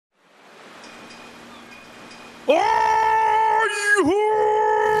Oh, you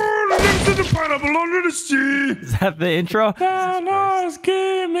lives in the pineapple under the sea. Is that the intro?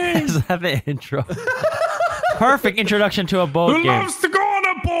 Vanossgaming. Is that the intro? Perfect introduction to a boat Who game. loves to go on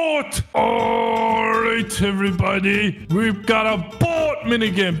a boat? All right, everybody. We've got a boat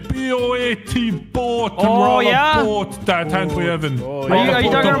minigame. B-O-A-T, boat. And we're on a boat. That we Evan.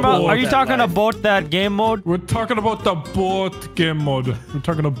 Are you talking about that game mode? We're talking about the boat game mode. We're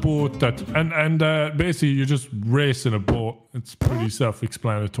talking about that. And basically, you just race in a boat. It's pretty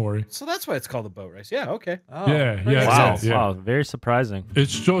self-explanatory. So that's why it's called a boat race. Yeah, okay. Oh, yeah. Wow, very surprising.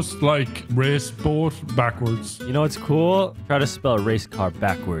 It's just like race boat backwards. You know what's cool? Try to spell race car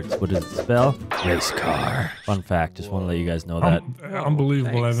backwards. What does it spell? Race car. Fun fact. Just want to let you guys know that.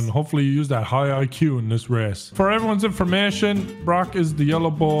 Unbelievable, Evan. Hopefully you use that high IQ in this race. For everyone's information, Brock is the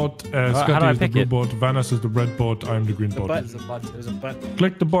yellow boat, Scotty is the blue boat, Vanoss is the red boat, I'm the green boat. There's a button.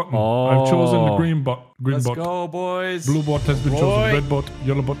 Click the button. I've chosen the green boat. Let's go, boys. Blue boat has been chosen. Red boat,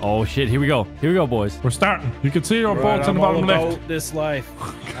 yellow boat. Oh shit, here we go. Here we go, boys. We're starting. You can see our boats on the bottom left. About this life.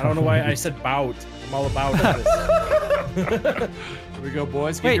 I don't know why I said bout. I'm all about this. Here we go,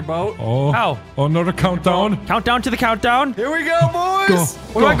 boys. Get your boat. Oh, another countdown. Countdown to the countdown. Here we go, boys.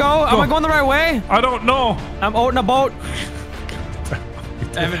 Where do I go? Am I going the right way? I don't know. I'm out in a boat.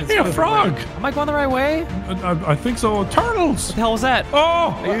 Evan, hey, a frog. Am I going the right way? I think so. Turtles. What the hell was that?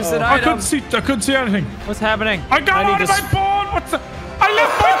 Oh, I couldn't see anything. What's happening? I got out of my boat. What's the? I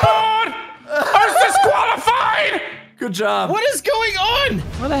left my boat. I was disqualified. Good job. What is going on?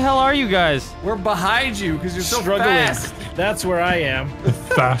 Where the hell are you guys? We're behind you because you're so struggling. fast. That's where I am. The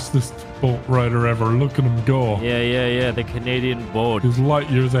fastest boat rider ever. Look at him go. Yeah. The Canadian boat. He's light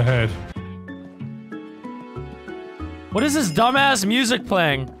years ahead. What is this dumbass music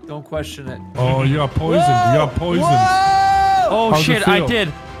playing? Don't question it. Oh, you got poisoned. You got poisoned. Whoa! Oh How's shit, I did.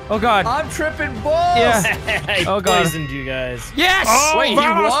 Oh god. I'm tripping balls. Yeah. I poisoned you guys. Yes! Oh, wait, you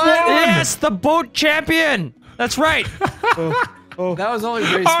won? Yes, the boat champion. That's right. That was only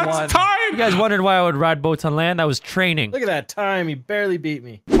race one. It's time. You guys wondered why I would ride boats on land? I was training. Look at that time. He barely beat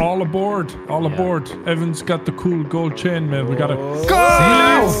me. All aboard. All aboard. Evan's got the cool gold chain, man. We gotta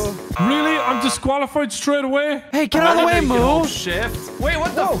go. Really? I'm disqualified straight away? Hey, get out of the way, Moo. Shift. Wait,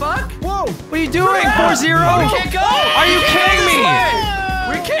 what the fuck? Whoa. What are you doing, 4-0? We can't go. Are you kidding me?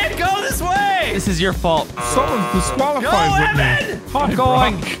 We can't go this way. This is your fault. Someone's disqualified with me. Hi, I'm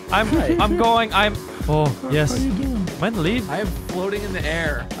going. Brock. I'm going. Oh, yes. How you doing? Am I in the lead? I am floating in the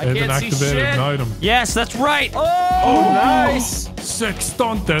air. I Evan can't see activated shit. an item. Yes, that's right. Oh, Nice. Sick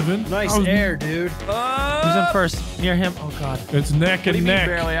stunt, Evan. Nice air, dude. Who's in first? Near him. Oh, God. It's neck What do you and mean neck.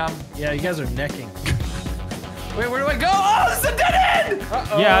 barely? Yeah, you guys are necking. Wait, where do I go? Oh, this is a dead end.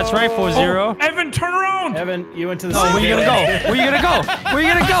 Yeah, that's right, 4-0. Evan, turn around. Evan, you went to the Where are you gonna go? Where are you gonna go? Where are you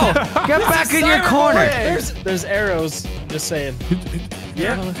gonna go? Get back in your corner. There's arrows. Just saying.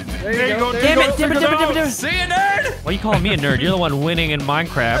 Yeah. There you go. Damn it, damn it. See you, nerd. Why are you calling me a nerd? You're the one winning in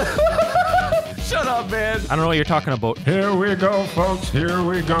Minecraft. Shut up, man. I don't know what you're talking about. Here we go, folks. Here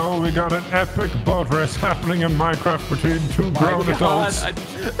we go. We got an epic boat race happening in Minecraft between two grown adults.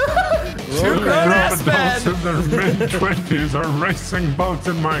 Two grown adults in their mid-20s are racing boats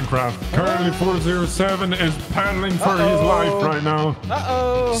in Minecraft. Currently, 407 is paddling for his life right now.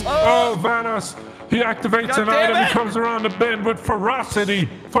 Oh, Vanoss. He activates an item and comes around the bend with ferocity.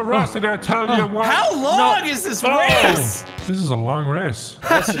 Ferocity, I tell you what. How long is this race? This is a long race.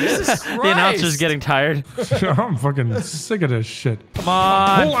 Jesus Christ. The announcer's getting tired. I'm fucking sick of this shit. Come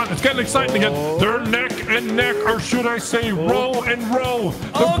on. Hold on, it's getting exciting again. They're neck and neck, or should I say row and row.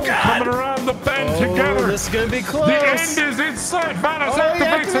 They're both coming around the bend together. This is gonna be close. The end is in sight. Vanoss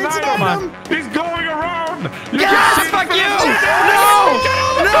activates an item. He's going around. Yes, fuck you. No.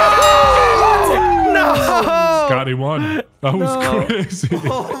 Scotty won. That was crazy.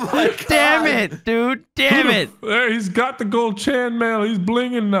 Oh my God. Damn it, dude. Damn it. There, he's got the gold chainmail. He's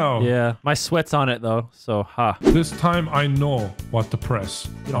blinging now. Yeah, my sweat's on it though, so ha. This time I know what to press.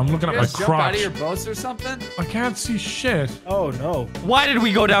 I'm looking at You my guys jump out crotch. of your boats or something? I can't see shit. Oh no. Why did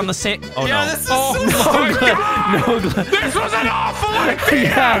we go down the same? Oh Yeah, no. this is My God! This was an awful idea!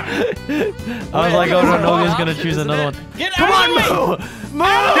 Yeah. I was like, oh no, Noga's gonna choose another one. Get Come out on, of the way. Moo!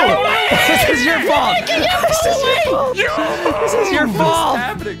 This is your fault. This is your fault. This is your fault.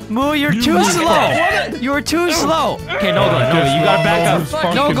 happening? Moo, you're too slow. You were too slow. Okay, Noga, you gotta back up.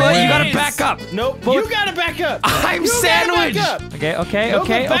 Noga, you gotta back up. Nope. You gotta back up. I'm sandwiched. Okay.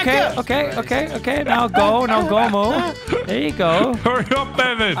 Now go, Moo. There you go. Hurry up,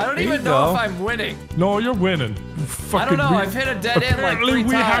 Evan. I don't There even you know go. if I'm winning. No, you're winning. I don't know. I've hit a dead end like Apparently 3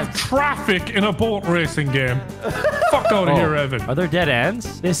 we have times. traffic in a boat racing game. fuck out of here, Evan. Are there dead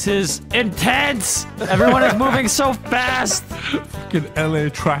ends? This is intense. Everyone is moving so fast. Fucking LA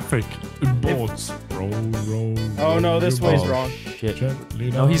traffic in boats. Roll. Oh no, this way's wrong. Shit.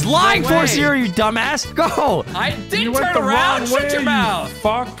 No, He's lying, way. 4-0, you dumbass. Go. I You didn't went turn the around. wrong Shut way, your you mouth.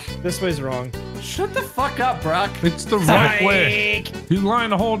 Fuck. This way's wrong. Shut the fuck up, Brock. It's the right way. He's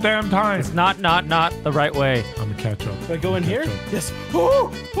lying the whole damn time. It's not the right way. I'm gonna catch up. Do I go in here? Catch up. Yes.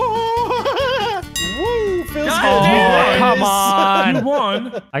 Woo! Feels God good. damn it. Come on. You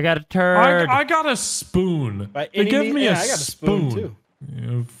won. I got a turd. I got a spoon. By They any give means- me yeah, a I got a spoon. spoon, too.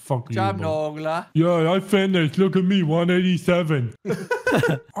 Yeah, fuck you. Job, bro. Nogla. Yeah, I finished. Look at me, 187.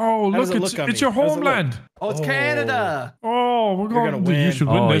 Oh, does look, it it's look on me? your How does it look? homeland. Oh, it's Canada. Oh, we're gonna going. win. You should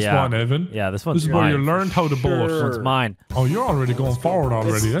win Oh, this yeah. one, Evan. Yeah, this one's This is where you mine. learned how to boat. Sure. This one's mine. Oh, you're already going forward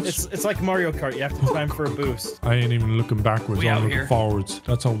already. That's. It's like Mario Kart. You have to time for a boost. I ain't even looking backwards. We I'm out looking here. forwards.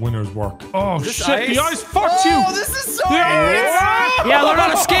 That's how winners work. Oh This shit! The ice fucked you. Oh, this is so Yeah. Yeah, learn how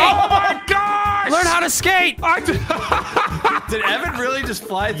to skate. Oh my gosh! Learn how to skate. Did Evan really just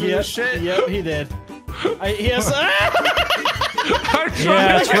fly through this shit? Yep, he did. Yes.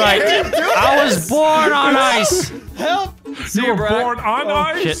 Yeah, that's right. I was born on ice. Help! See You you, were Brock. born on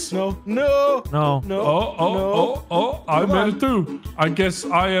ice. shit. No. No. Oh! I made it too. I guess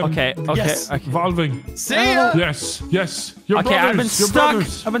I am. Okay. Yes. Evolving. See ya. Yes. Your Okay, I've been brothers, your stuck.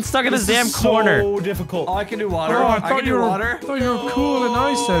 brothers. I've been stuck in this damn is corner. So difficult. Oh, I can do water. Oh, I I thought can you do were. water. I thought you were cool and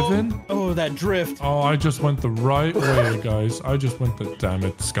nice, Evan. Oh, that drift. Oh, I just went the right way, guys. I just went the. Damn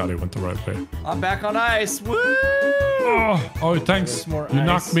it, Scotty went the right way. I'm back on ice. Woo! Oh, thanks. more You ice.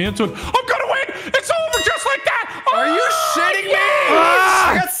 knocked me into it. I'm gonna win. It's over just like that. Are you shitting me?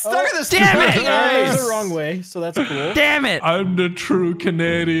 Ah! I got stuck in this Damn it. fucking There's ice. the wrong way, so that's cool. Damn it. I'm the true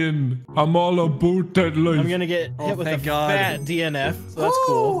Canadian. I'm all about that life. I'm gonna get hit with a thank God. fat DNF, so that's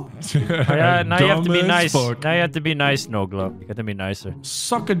cool. Yeah, now you have to be Dumb as nice. fuck. Now you have to be nice, Nogla. You got to be nicer.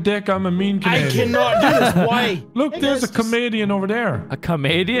 Suck a dick. I'm a mean I Canadian. cannot do this. Why? Look, Hey, there's a guys, just- comedian over there. A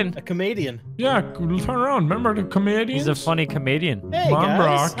comedian? A comedian. Yeah, turn around. Remember the comedian? He's a funny comedian. Hey, Come on, guys.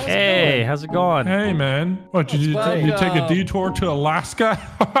 Brock. How's it Hey, going? how's it going? Hey, man. What, did you take a detour to Alaska?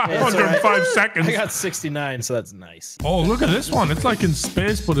 it's 105 alright. seconds. I got 69, so that's nice. Oh, look at this one. It's like in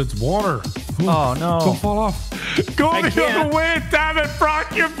space, but it's water. Oh, no. Don't fall off. Go the can't. other way, damn it,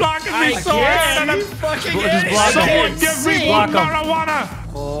 Brock. You're blocking me I so can't. hard. You fucking Just idiot. block him. Someone give me Block one 'em. marijuana.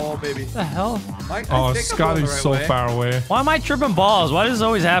 Oh, baby. What the hell? I Oh, think I'm going Scotty's the right so way. far away. Why am I tripping balls? Why does this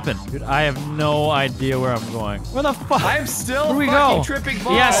always happen? Dude, I have no idea where I'm going. Where the fuck? I'm still Where we fucking go? tripping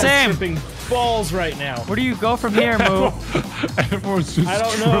balls. Yeah, same. Tripping balls right now. Where do you go from here, Moo? Everyone's just I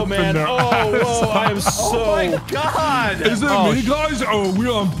don't know, tripping man. their Oh, ass whoa, I am Oh so. my God. Is it Oh, me, guys? Oh,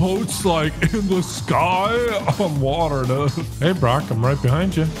 we're on boats like in the sky on water. Though. Hey, Brock, I'm right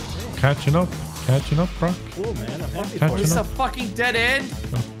behind you. Catching up, Brock. Cool, man. I'm happy Catching for This you. is up. a fucking dead end.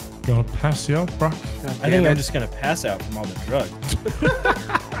 Gonna pass you out, Brock. I think I'm just gonna pass out from all the drugs.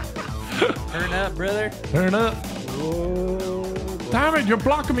 Turn up, brother. Turn up. Damn it, you're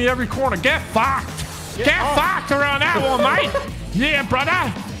blocking me every corner. Get fucked. Get fucked around that one, mate. Yeah,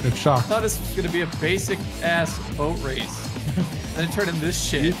 brother. Good shot. I thought this was gonna be a basic ass boat race. Then it turned into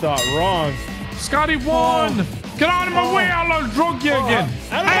this You shit. thought wrong. Scotty won. Get out of my way. I'll drug you again.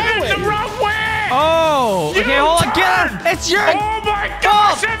 Out of I my went the way. wrong way. Oh, okay, hold on. Get turn. out. It's your. Oh my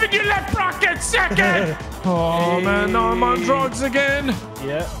gosh, Evan, you let Brock get second. Oh man, now I'm on drugs again.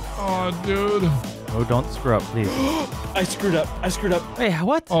 Yeah. Oh dude. Oh, don't screw up, please. I screwed up. Wait,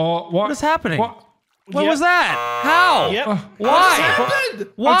 what? Oh what? What is happening? What? What Yep. was that? How? Yep. Why? I just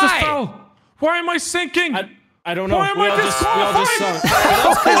Why? fell. Why am I sinking? I don't know. Why am we I all just disqualified? sunk.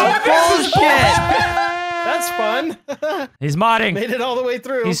 Bullshit. That's fun. He's modding. Made it all the way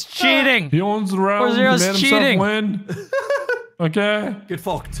through. He's cheating. He owns the round. He 4-0's made himself cheating. win. Okay. Get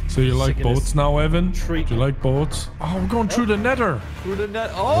fucked. So you like Sick of this boats now, Evan? treatment. Do you like boats? Oh, we're going through the nether. Through the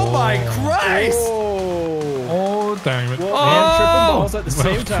net. Oh my Christ. Oh. Oh, dang it. Well, and tripping balls at the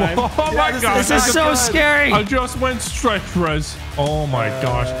same time. Oh my this gosh. is This is so good. scary. I just went stretch res. Oh my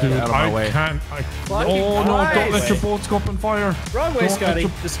gosh, dude. out of my I way. can't. Fucking Oh no, don't let Christ. your boats go up in fire. Wrong way, Don't let Scotty.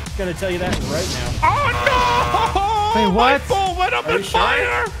 your- Just gonna tell you that right now. Oh no! Wait, My what? boat went up in you sure?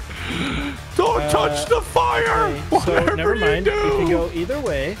 fire! Don't touch the fire! Okay, so Whatever never you mind. do. We can go either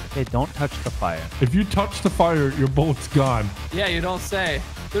way. Okay, don't touch the fire. If you touch the fire, your boat's gone. Yeah, you don't say.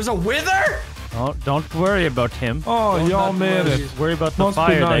 There's a wither? Oh, don't worry about him. Oh, Don't y'all not made worry. it. Worry about the Must be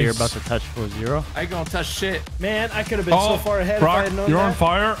fire that nice. you're about to touch 4-0. I ain't gonna touch shit. Man, I could have been so far ahead Brock, if I had known you're that. on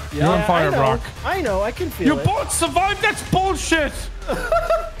fire. Yeah, You're on fire, I know. Brock. I know. I can feel Your it. boat survived. That's bullshit.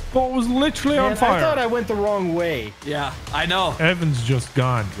 boat was literally on Man, fire. I thought I went the wrong way. Yeah, I know. Evan's just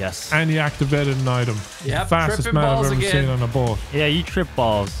gone. Yes. And he activated an item. Yep, Fastest tripping man I've balls ever again. seen on a boat. Yeah, you trip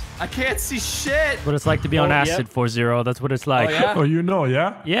balls. I can't see shit. What it's like to be on Oh, acid yep. 4-0. That's what it's like. Oh, yeah? Oh, you know,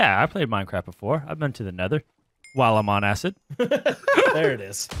 yeah? Yeah, I played Minecraft before. I've been to the nether while I'm on acid. There it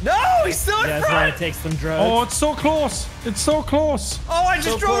is. No, he's still in That's why front. it takes some drugs. Oh, it's so close. It's so close. Oh, I just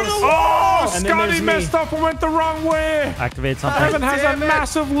So drove into close. the wall. Oh, And then Scotty there's me. messed up and went the wrong way. Activate something. Evan has a damn it.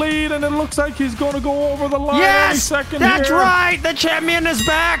 massive lead, and it looks like he's going to go over the line any second That's here. right. The champion is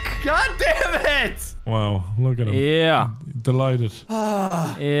back. God damn it. Wow, look at him. Yeah. Delighted.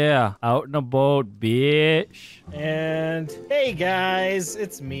 Yeah. Out in a boat, bitch. And hey guys,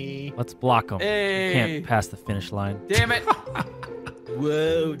 it's me. Let's block him. Hey. You can't pass the finish line. Damn it.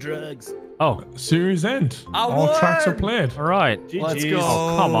 Whoa, drugs. Oh, Series end. I All tracks are won. played. all right. Let's GGs. go.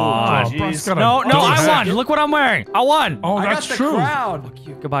 Oh, come on. Oh, Jeez. Brad's got a No, double I head. won. Look what I'm wearing. I won. Oh, I got that's the true. crown.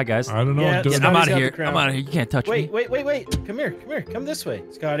 Goodbye, guys. I don't know. Yeah, dude. yeah, I'm Scotty's out of got here. the crown. I'm out of here. You can't touch me. Wait. Come here. Come this way.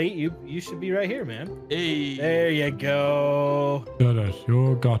 Scotty, you should be right here, man. Hey. There you go. Got it.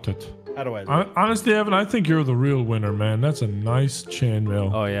 You got it. How do I? Honestly, Evan, I think you're the real winner, man. That's a nice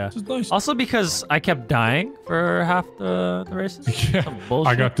chainmail. Oh, yeah. Just nice. Also because I kept dying for half the races. Yeah, Some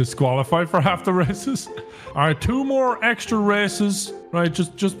bullshit. I got disqualified for half the races. All right, 2 more extra races, right?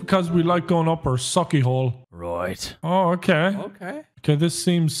 Just because we like going up our sucky hole. Right. Oh, okay. Okay. Okay, this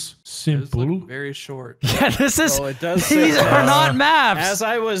seems Those simple. look very short. Yeah, this is. Oh, it does say These are that. not maps. As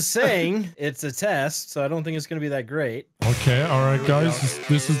I was saying, it's a test, so I don't think it's gonna be that great. Okay, all right, guys.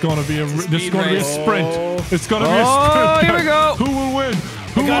 This is going to be a speed race. sprint. Oh. It's going to be a Oh, sprint. here we go. Who will win?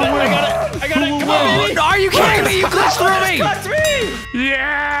 Who will win? I got it. Who will Come win? on, Are you kidding me? You glitched through me. That's me.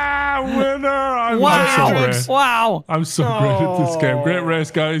 Yeah, winner! I'm Wow. so great. Wow. I'm so great at this game. Great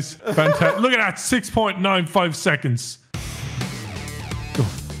race, guys. Fantastic. Look at that, 6.95 seconds.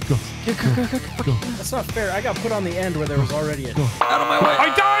 Go. That's not fair. I got put on the end where there was already a. Out of my way. I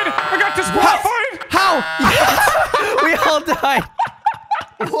died! I got disqualified! How? We all died.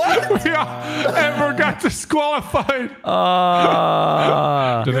 Yeah, Ever got disqualified. Did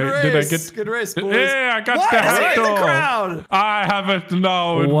I get... Good race, boys. Yeah, I got What? the It's hat like the though. crowd. I have it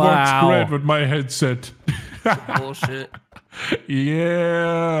now. It Wow. works great with my headset. Bullshit.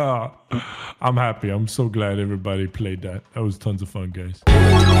 Yeah. I'm happy. I'm so glad everybody played that. That was tons of fun, guys.